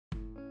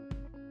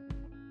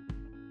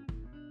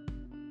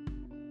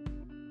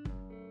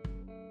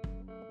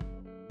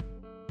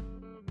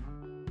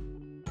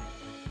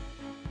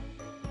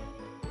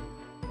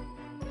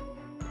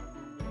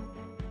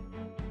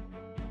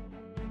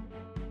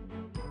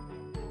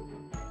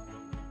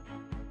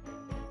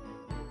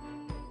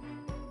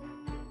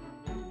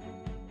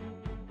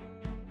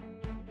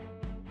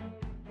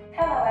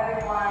Hello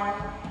everyone,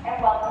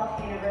 and welcome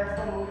to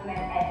Universal Movement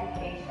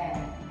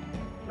Education.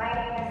 My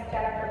name is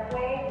Jennifer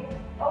Puig,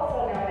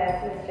 also known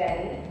as Miss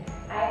Jenny.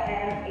 I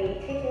am a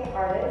teaching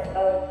artist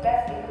of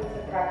Best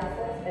Inclusive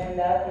Practices in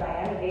the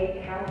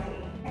Miami-Dade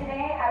County.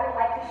 Today I would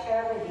like to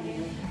share with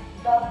you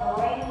the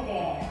brain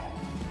dance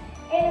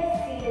in a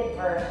seated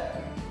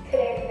version.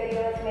 Today's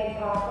video is made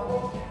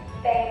possible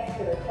thanks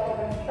to the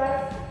Children's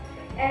Trust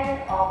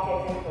and All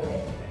Kids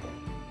Included.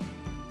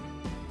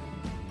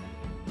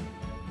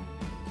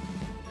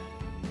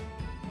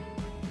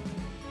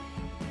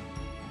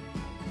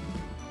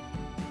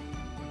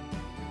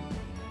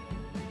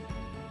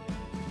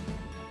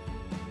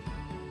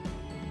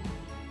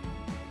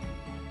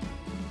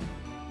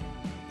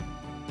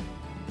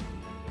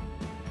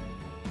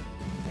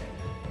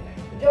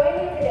 Join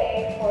me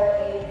today for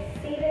a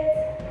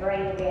seated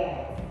brain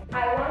dance.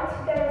 I want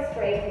to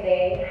demonstrate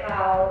today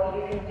how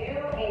you can do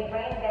a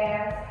brain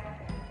dance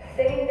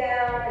sitting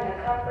down in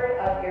the comfort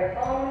of your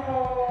own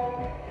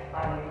home,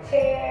 on your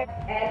chair,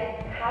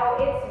 and how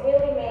it's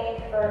really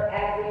made for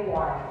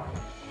everyone.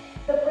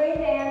 The brain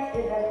dance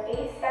is an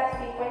 8-step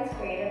sequence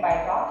created by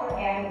Dr.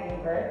 Green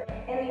Gilbert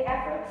in the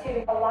effort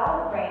to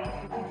allow the brain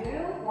to do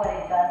what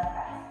it does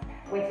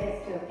best, which is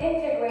to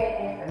integrate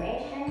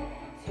information,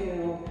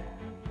 to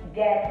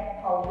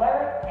get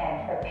alert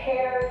and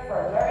prepared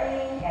for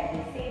learning and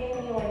receiving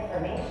new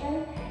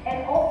information,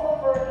 and also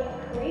for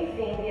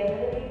increasing the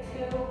ability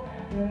to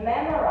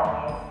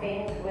memorize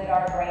things with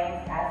our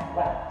brains as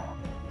well.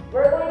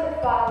 We're going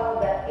to follow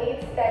the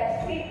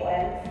 8-step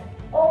sequence,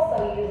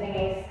 also using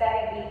a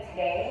steady beat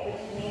today,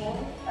 which means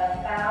a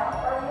sound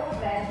or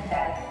movement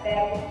that is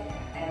steady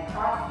and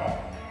constant.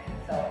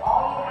 So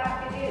all you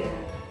have to do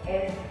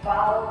is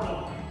follow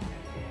me.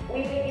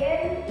 We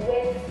begin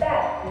with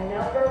step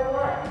number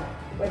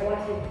 1. We're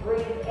going to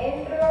breathe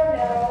in through our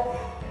nose,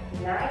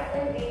 nice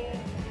and deep.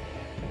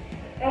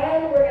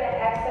 And we're going to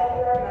exhale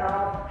through our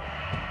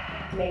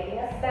mouth, making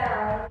a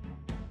sound.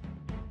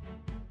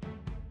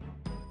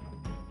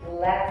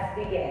 Let's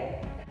begin.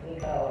 We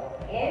go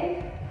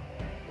in,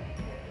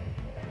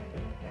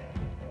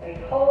 we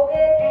hold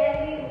it,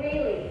 and we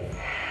release.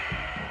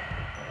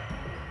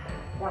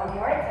 One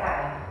more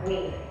time.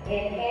 We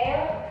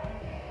inhale,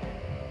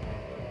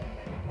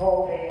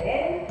 hold it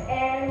in,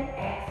 and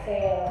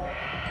exhale.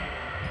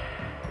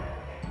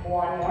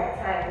 One more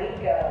time.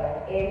 We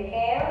go.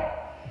 Inhale,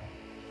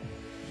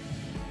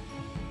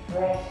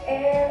 fresh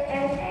air,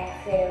 and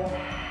exhale.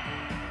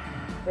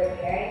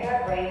 Preparing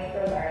our brain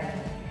for learning.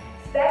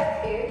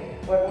 Step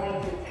 2, we're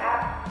going to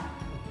tap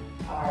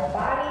our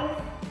bodies,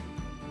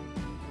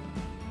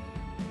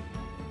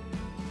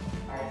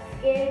 our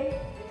skin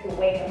to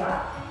wake them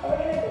up. And we're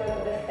going to do it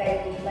with a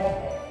steady beat like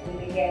this.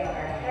 We begin on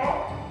our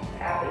head,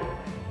 tapping,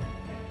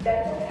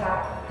 gentle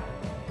tap.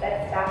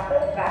 Let's tap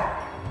the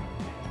back.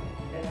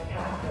 Let's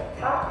tap the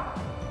top.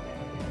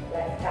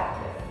 Let's tap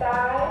the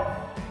sides.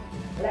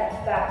 Let's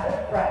tap the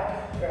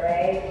front.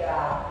 Great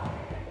job.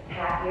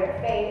 Tap your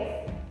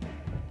face.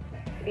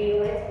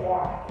 Feel its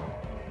warmth.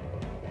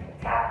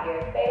 Tap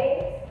your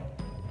face.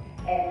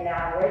 And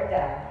now we're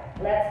done.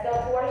 Let's go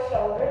to our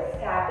shoulders,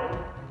 tapping.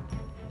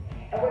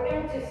 And we're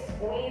going to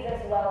squeeze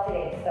as well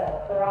today.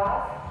 So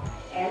cross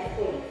and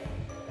squeeze.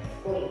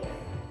 Squeeze.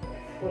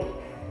 Squeeze.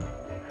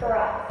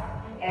 Cross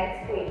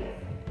and squeeze.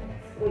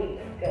 Squeeze.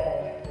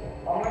 Good.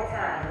 One more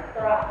time.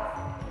 Cross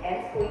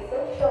and squeeze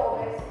those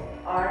shoulders,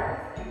 arms.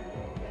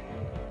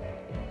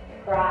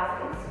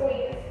 Cross and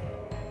squeeze.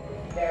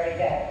 Very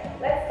good.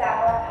 Let's tap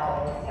our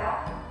elbows. Tap,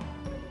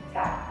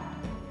 tap,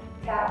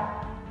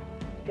 tap.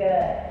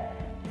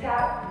 Good.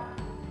 Tap,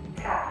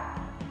 tap.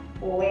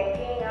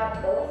 Waking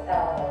up those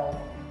elbows.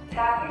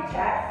 Tap your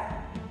chest.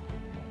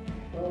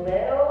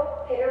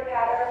 Little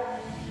pitter-patter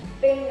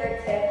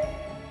fingertips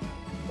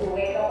to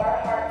wake up our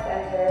heart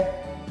center.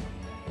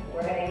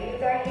 We're going to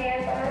use our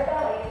hands on our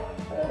belly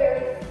with a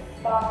very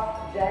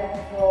soft,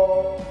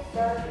 gentle,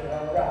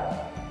 circular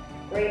rub.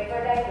 Great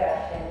for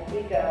digestion.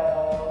 We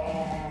go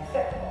and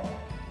circle.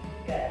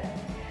 Good.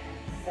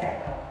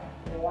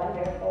 Circle.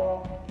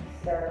 Wonderful.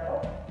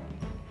 Circle.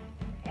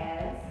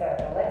 And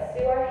circle. Let's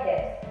do our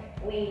hips.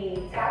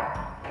 We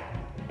tap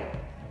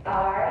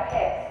our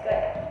hips.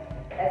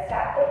 Good. Let's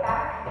tap the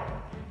back.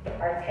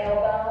 Our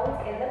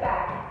tailbones in the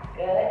back.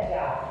 Good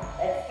job.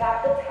 Let's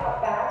tap the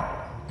top back.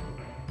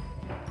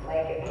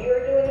 Like if you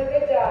were doing a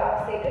good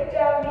job, say good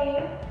job,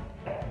 me.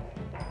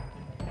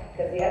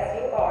 Because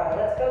yes, you are.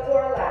 Let's go to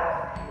our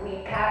laps.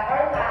 We pat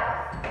our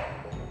laps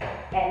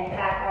and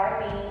pat our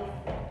knees.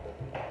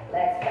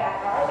 Let's pat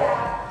our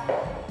laps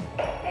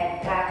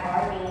and pat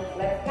our knees.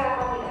 Let's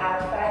tap on the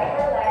outside of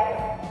our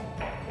legs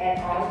and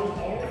on the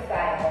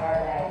inside of our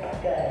legs.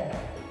 Good.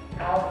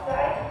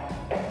 Outside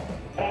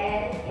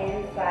and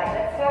inside.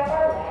 Let's tap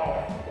our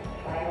legs.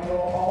 Try to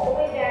roll all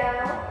the way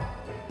down.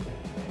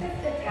 Just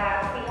to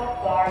tap, see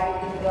how far you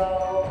can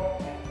go.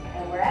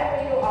 And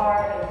wherever you are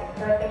is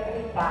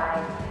perfectly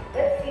fine.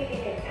 Let's see if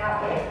you can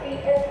tap your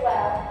feet as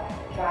well.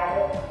 Try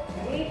to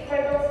reach for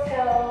those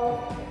toes.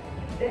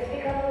 This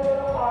becomes a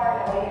little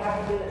hard. All you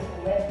have to do is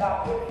lift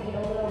off your feet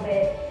a little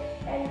bit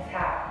and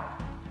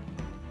tap,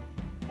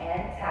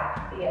 and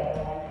tap the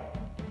other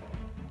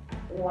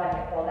one.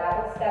 Wonderful, that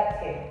was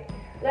step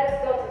 2.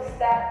 Let's go to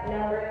step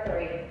number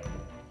 3.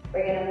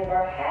 We're gonna move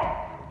our head,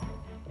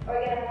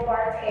 we're gonna move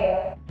our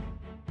tail.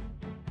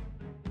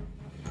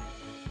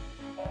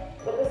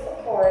 With the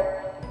support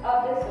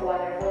of this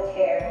wonderful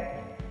chair,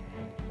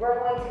 we're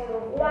going to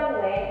move one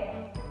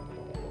way,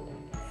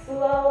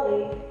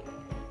 slowly,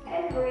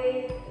 and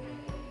breathe.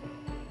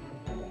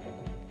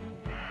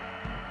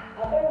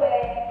 Other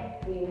way,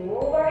 we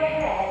move our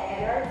head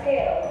and our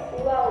tail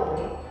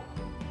slowly,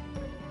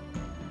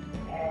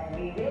 and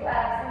we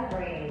relax and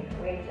breathe.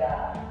 Great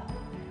job.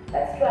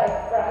 Let's try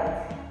front,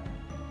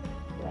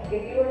 like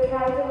if you were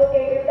trying to look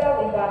at your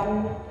belly button,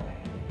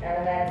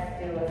 and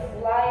let's do a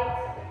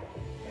slight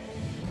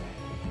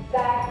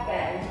back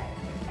bend,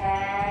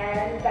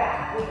 and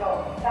back. We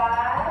go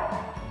side,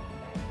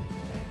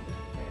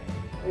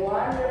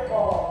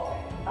 wonderful,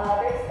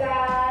 other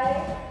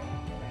side,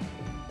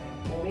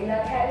 moving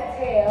that head and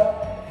tail,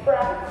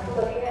 front,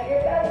 looking at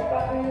your belly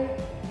button,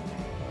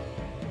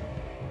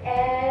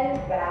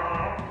 and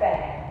back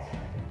bend,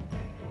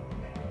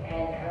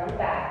 and come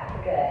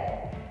back, good.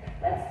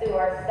 Let's do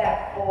our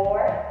step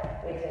 4,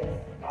 which is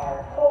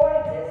our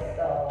core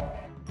distal.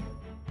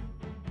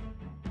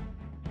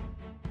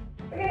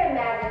 We're going to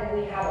imagine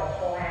we have a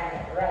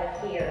planet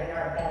right here in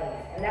our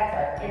bellies, and that's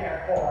our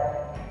inner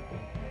core.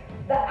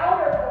 The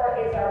outer core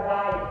is our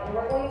body, and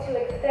we're going to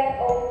extend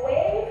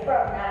away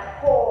from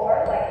that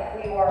core, like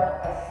if we were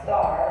a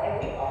star, and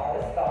we are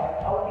a star,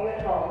 all of you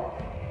at home.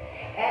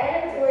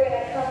 And we're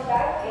going to come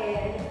back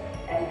in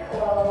and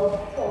close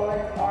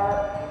towards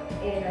our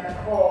inner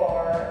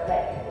core,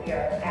 like if we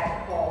are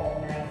at home,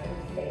 nice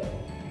and safe.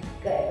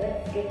 Good,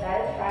 let's give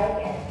that a try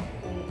again.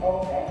 We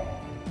open,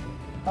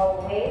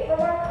 away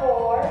from our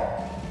core,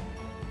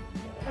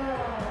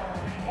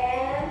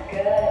 and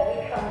good,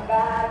 we come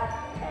back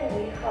and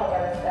we hug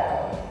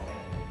ourselves.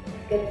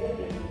 It's good to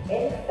be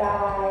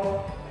inside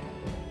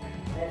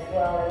as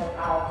well as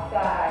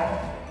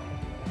outside.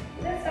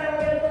 This time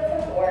we're going to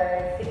put some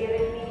words to give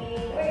it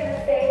meaning. We're going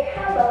to say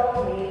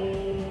hello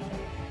me,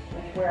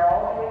 which we're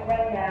all doing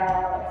right now.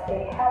 Let's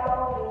say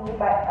hello me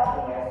by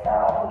hugging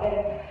yourself and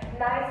getting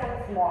nice and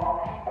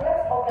small. And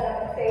let's open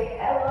up and say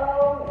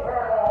hello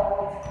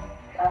world.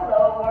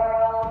 Hello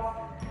world.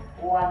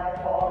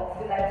 Wonderful.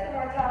 Let's do that 2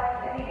 more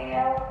times.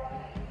 Inhale.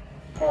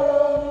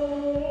 Hello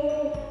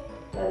me.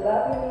 I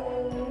love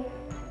me.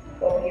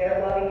 Go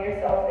here loving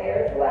yourself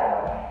there as well.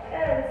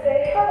 And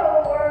say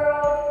hello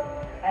world.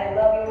 I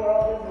love you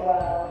world as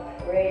well.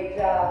 Great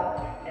job.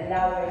 And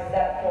now we're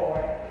step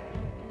 4.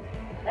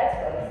 Let's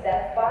go to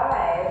step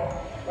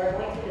 5. We're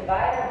going to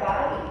divide our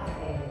bodies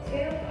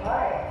into 2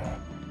 parts.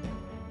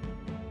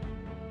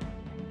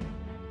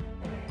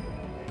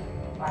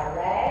 Our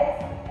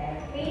legs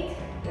and feet,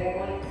 we're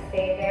going to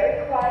stay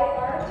very quiet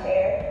on our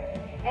chair,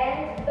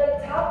 and the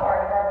top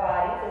part of our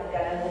bodies is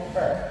going to move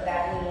first.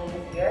 That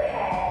means your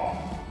head,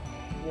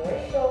 your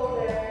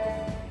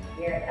shoulders,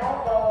 your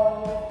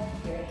elbows,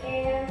 your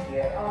hands,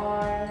 your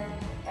arms,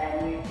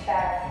 and your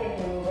chest can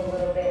move a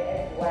little bit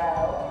as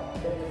well.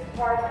 This is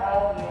part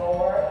of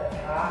your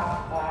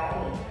top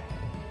body.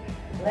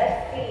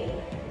 Let's see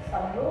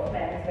some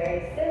movements,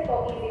 very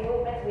simple, easy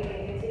movements we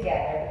can do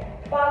together.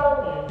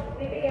 Follow me.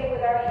 We begin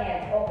with our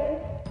hands open,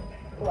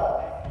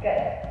 close.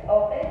 Good.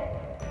 Open,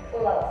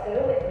 close. Do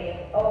it with me.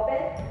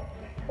 Open,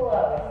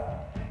 close.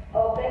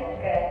 Open,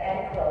 good,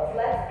 and close.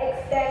 Let's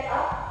extend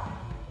up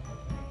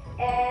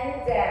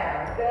and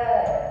down.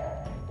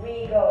 Good.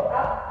 We go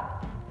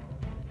up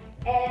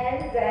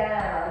and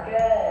down.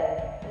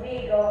 Good.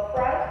 We go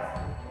front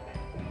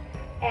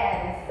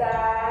and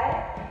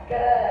side.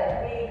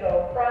 Good. We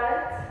go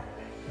front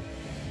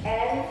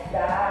and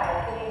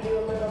side. Can you do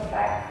a little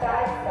back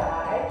side,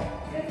 side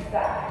to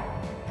side,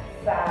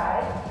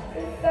 side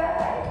to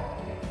side,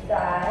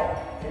 side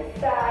to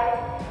side.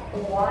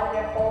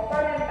 Wonderful.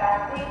 Front and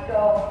back. We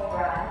go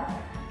front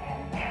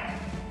and back,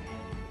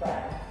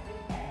 front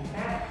and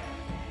back,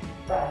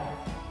 front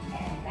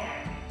and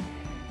back,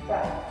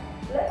 front.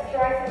 Let's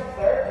try some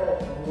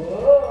circles.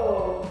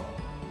 Whoa.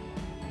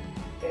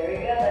 Very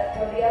good. Let's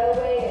go the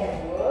other way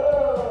and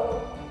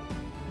whoa.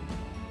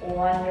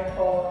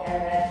 Wonderful.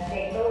 And let's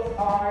shake those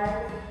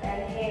arms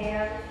and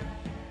hands.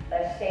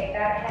 Let's shake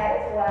that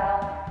head as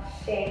well.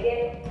 Shake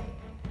it.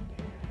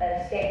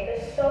 Let's shake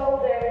the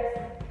shoulders.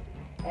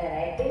 And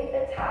I think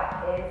the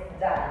top is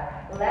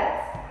done.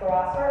 Let's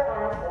cross our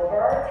arms over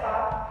our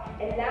top.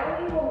 And now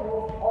we will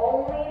move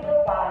only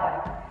the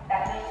bottom.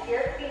 That means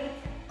your feet,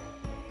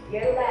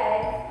 your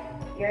legs,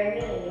 your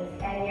knees,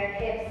 and your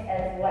hips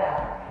as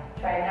well.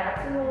 Try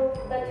not to move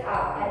the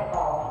top at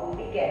all.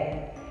 We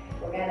begin.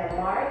 We're going to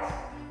march.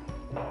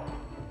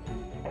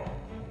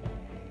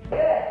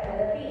 Good,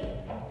 with a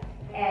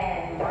beat.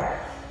 And march,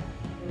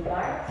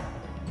 march,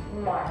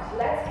 march.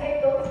 Let's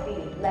kick those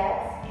feet.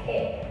 Let's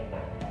kick,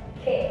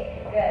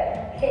 kick.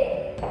 Good.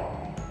 Kick,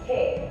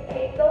 kick.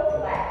 Kick those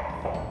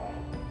legs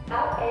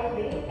up in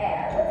the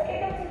air. Let's kick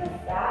them to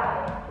the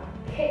side.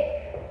 Kick,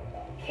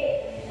 kick,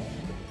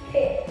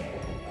 kick,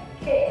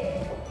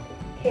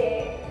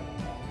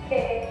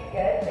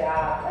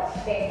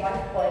 shake one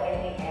foot in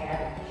the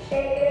air.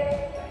 Shake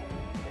it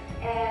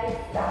and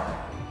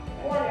stop.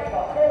 Wonderful.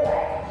 Other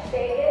leg.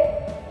 Shake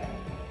it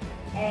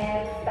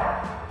and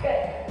stop.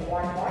 Good.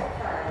 One more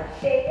time.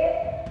 Shake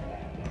it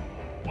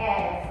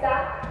and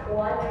stop.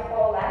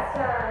 Wonderful. Last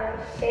time.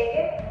 Shake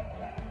it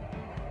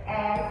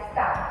and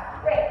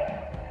stop. Great.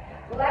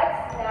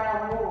 Let's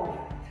now move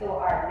to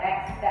our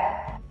next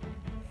step.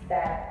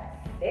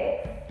 Step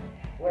 6.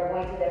 We're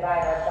going to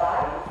divide our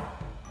bodies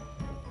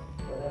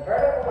with a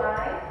vertical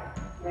line.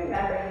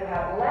 Remember, you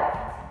have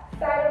left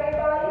side of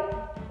your body.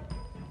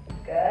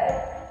 Good.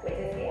 Which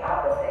is the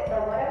opposite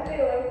from what I'm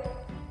doing.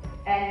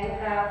 And you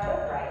have the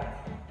right.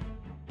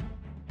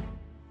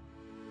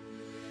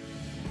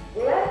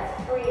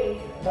 Let's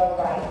freeze the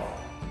right.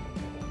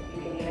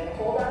 You can even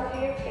hold on to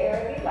your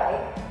chair if you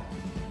like.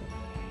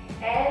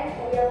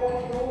 And we are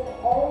going to move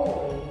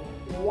only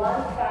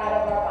one side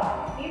of our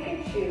body. You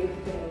can choose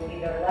to move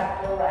either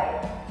left or right.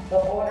 The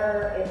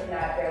order is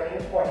not very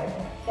important.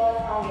 So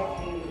as long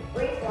as you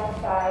freeze one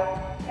side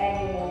and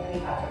you move the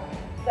other.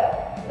 So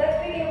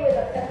let's begin with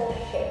a simple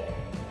shake.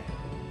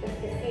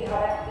 Just to see how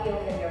that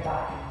feels in your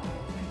body.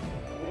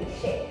 We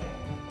shake.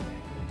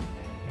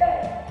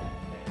 Good.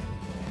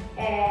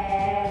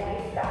 And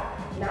we stop.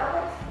 Now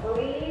let's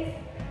freeze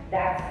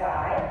that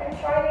side and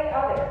try the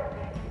other.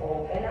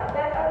 Open up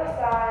that other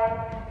side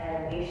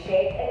and we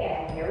shake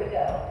again. Here we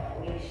go.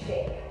 We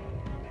shake.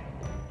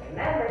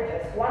 Remember,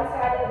 just one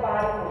side of the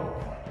body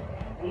moves.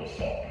 We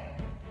shake.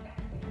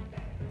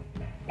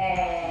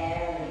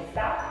 And we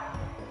stop.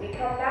 We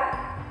come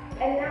back.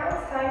 And now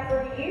it's time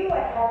for you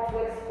at home to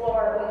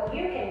explore what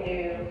you can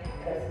do,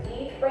 because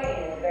each brain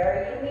is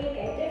very unique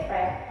and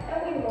different, and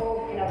we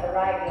move in a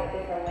variety of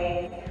different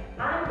ways.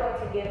 I'm going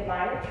to give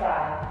mine a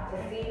try to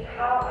see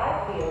how I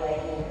feel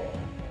like moving.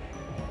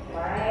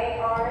 My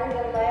arms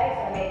and legs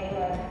are making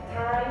a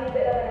tiny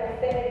bit of an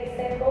infinity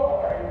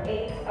symbol or an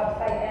 8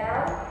 upside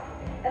down.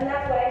 And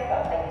that's what I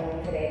felt like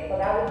doing today. So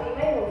that would be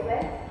my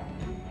movement.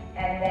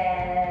 And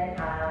then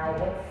I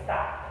would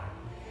stop.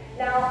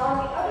 Now on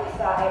the other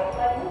side,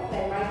 my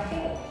movement might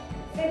change.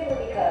 Simply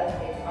because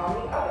it's on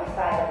the other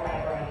side of my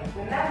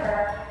brain.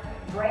 Remember,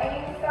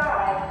 brain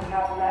side, we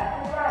have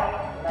left and right.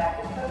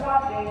 Left is for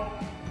logic.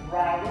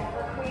 Right is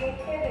for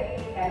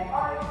creativity and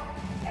art.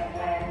 And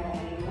when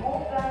we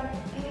move them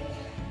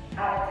each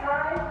at a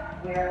time,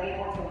 we are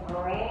able to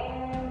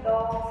bring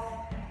those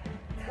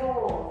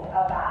tools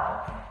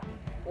about.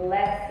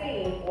 Let's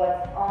see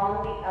what's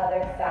on the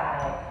other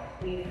side.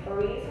 We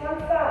freeze one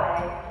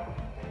side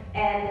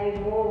and we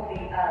move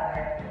the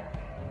other.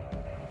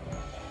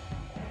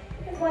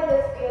 This one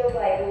just feels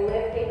like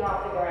lifting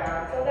off the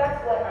ground, so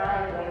that's what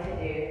I'm going to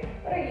do.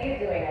 What are you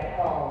doing at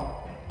home?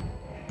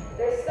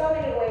 There's so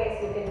many ways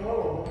you can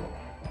move,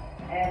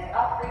 and it's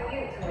up for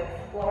you to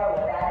explore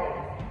what that is.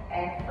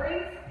 And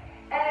freeze,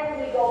 and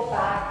we go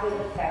back to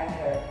the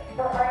center.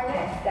 For our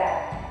next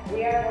step,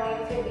 we are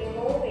going to be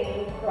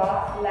moving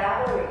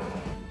cross-laterally,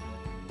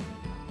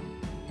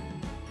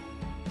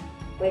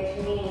 which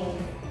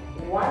means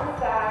one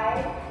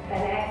side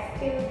connects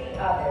to the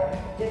other.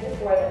 This is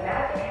where the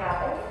magic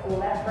happens.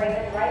 Left brain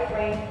and right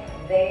brain,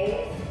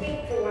 they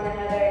speak to one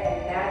another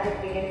and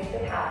magic begins to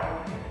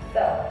happen.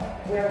 So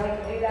we're going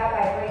to do that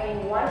by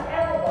bringing one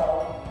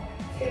elbow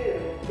to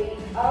the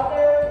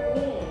other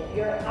knee,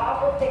 your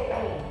opposite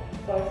knee.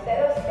 So instead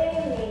of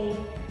staying knee,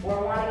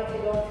 we're wanting to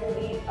go to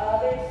the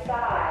other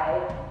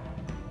side.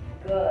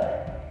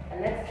 Good.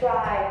 And let's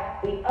try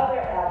the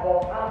other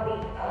elbow on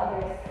the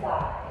other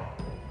side.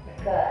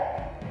 Good.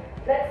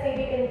 Let's see if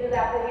you can do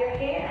that with your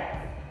hands.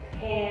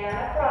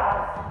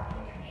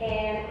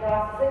 Hand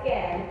crosses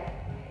again,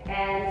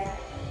 and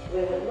we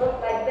would look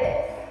like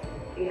this.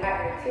 You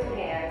have your two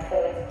hands, so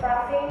it's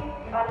crossing,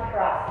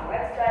 uncrossing.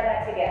 Let's try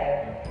that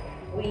together.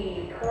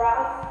 We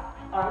cross,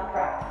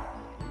 uncross,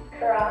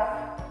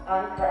 cross,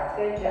 uncross.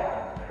 Good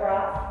job.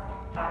 Cross,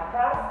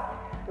 uncross.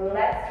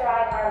 Let's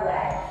try our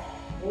legs.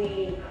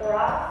 We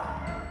cross,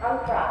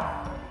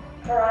 uncross,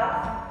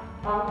 cross,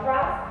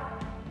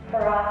 uncross,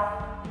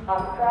 cross,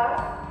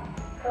 uncross,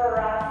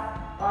 cross,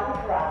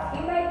 uncross.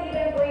 You might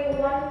even bring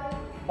one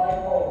foot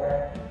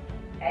over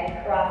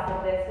and cross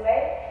it this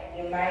way.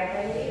 You might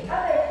bring the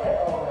other foot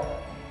over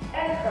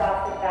and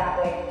cross it that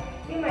way.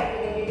 You might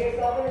even give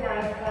yourself a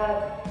nice hug.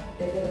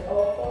 This is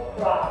also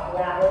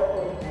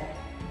cross-lateral movement.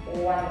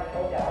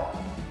 Wonderful job.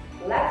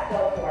 Let's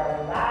go to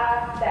our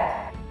last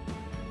step.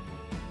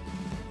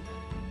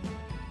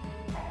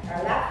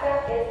 Our last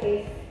step is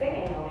a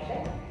spinning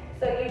motion.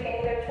 So you can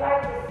either try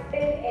to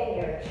spin in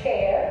your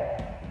chair.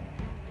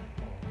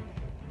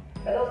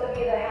 For those of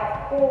you that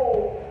have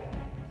cool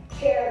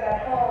chairs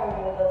at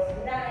home with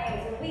those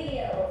nice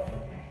wheels,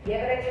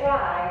 give it a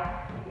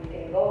try. You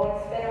can go and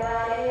spin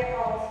around in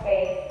your own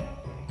space.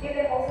 You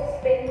can also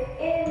spin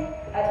in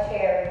a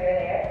chair if you're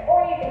there,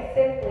 or you can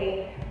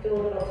simply do a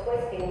little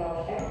twisting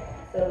motion.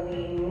 So we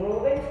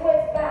move and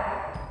twist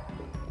back,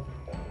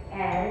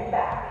 and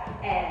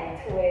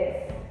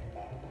twist,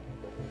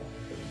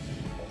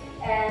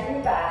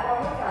 and back.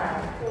 One more time,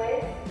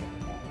 twist,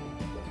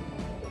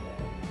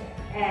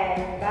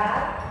 and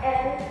back, and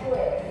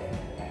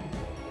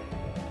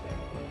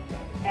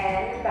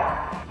and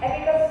back.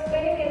 And because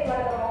spinning is one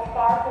of the most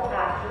powerful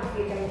actions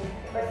you can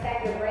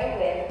present your brain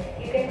with,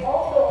 you can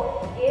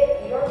also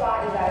give your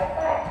body that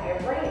effect, your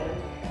brain,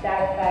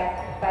 that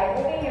effect by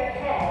moving your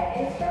head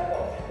in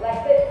circles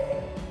like this.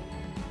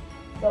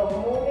 So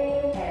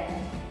moving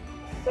and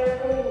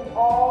circling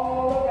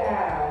all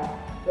around,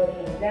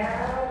 looking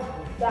down, to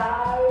the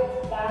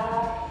sides,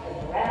 back,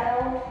 and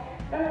around.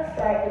 And let's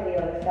try to the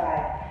other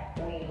side.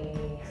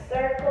 We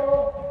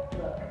circle,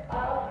 look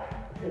up,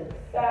 to the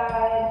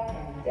side,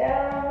 and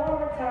down. One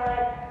more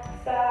time.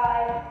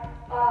 Side,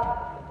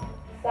 up,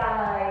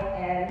 side,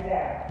 and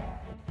down.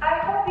 I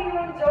hope you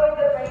enjoyed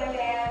the brain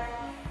dance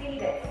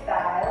seated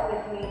style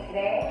with me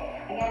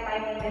today. Again, my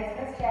name is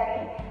Miss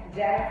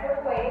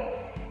Jennifer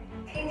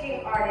Puig,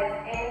 teaching artist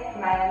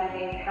in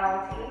Miami-Dade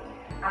County.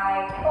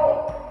 I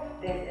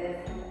hope this is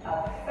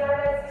of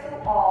service to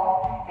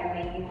all, and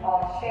may you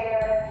all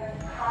share,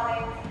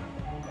 comment,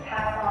 and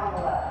pass on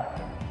the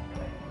love.